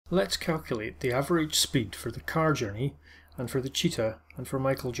Let's calculate the average speed for the car journey and for the cheetah and for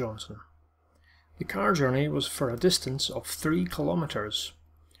Michael Johnson. The car journey was for a distance of 3 kilometers,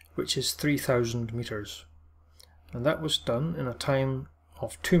 which is 3,000 meters, and that was done in a time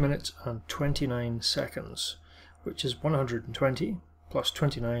of 2 minutes and 29 seconds, which is 120 plus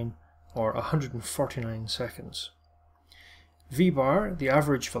 29 or 149 seconds. V bar, the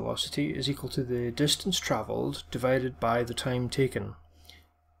average velocity, is equal to the distance travelled divided by the time taken.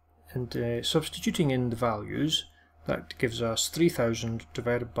 And substituting in the values, that gives us 3,000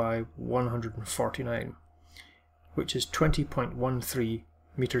 divided by 149, which is 20.13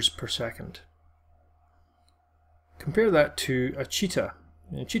 meters per second. Compare that to a cheetah.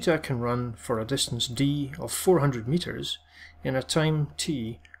 A cheetah can run for a distance d of 400 meters in a time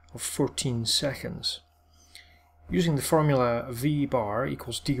t of 14 seconds. Using the formula v bar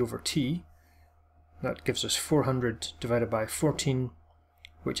equals d over t, that gives us 400 divided by 14,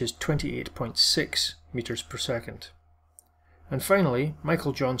 which is 28.6 meters per second. And finally,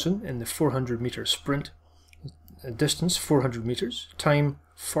 Michael Johnson in the 400 meter sprint, distance 400 meters, time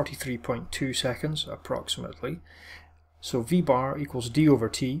 43.2 seconds approximately. So v bar equals d over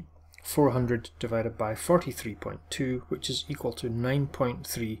t, 400 divided by 43.2, which is equal to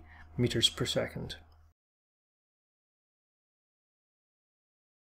 9.3 meters per second.